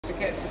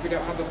brackets. If we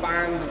don't have a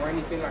band or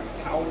anything like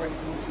a towel or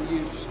anything we can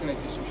use, we're just going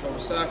to do some shoulder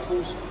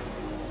circles.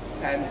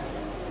 10,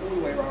 all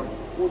the way around,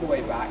 all the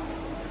way back.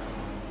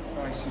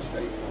 Nice and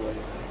straightforward.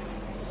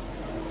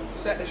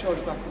 Set the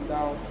shoulders back and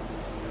down.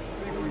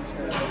 Big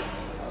rotation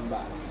and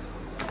back.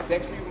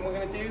 Next movement we're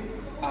going to do,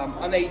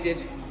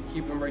 unaided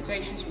Cuban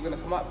rotation. So we're going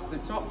to come up to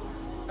the top.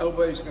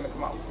 Elbows are going to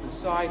come up to the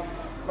side.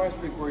 Nice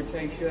big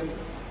rotation.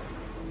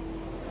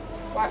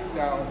 Back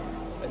down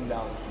and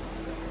down.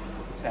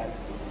 10.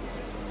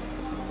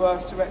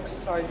 First 2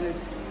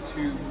 exercises,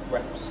 2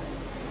 reps.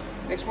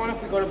 Next one,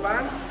 if we've got a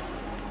band,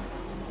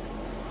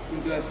 we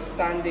do a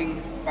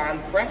standing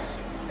band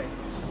press. Okay.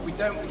 We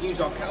don't use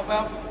our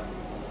kettlebell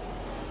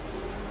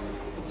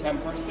for 10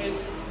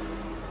 presses.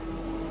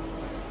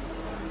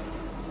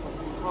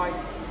 Tight,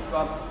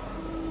 bump.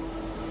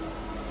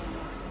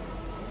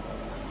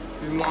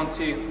 Moving on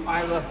to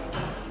either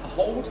a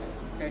hold,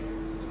 okay,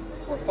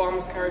 or a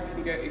farmer's carry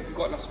if you've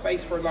got enough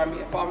space for a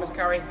 9-meter farmer's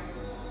carry,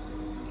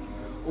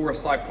 or a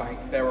side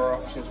plank. There are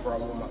options for our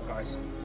warm-up, guys.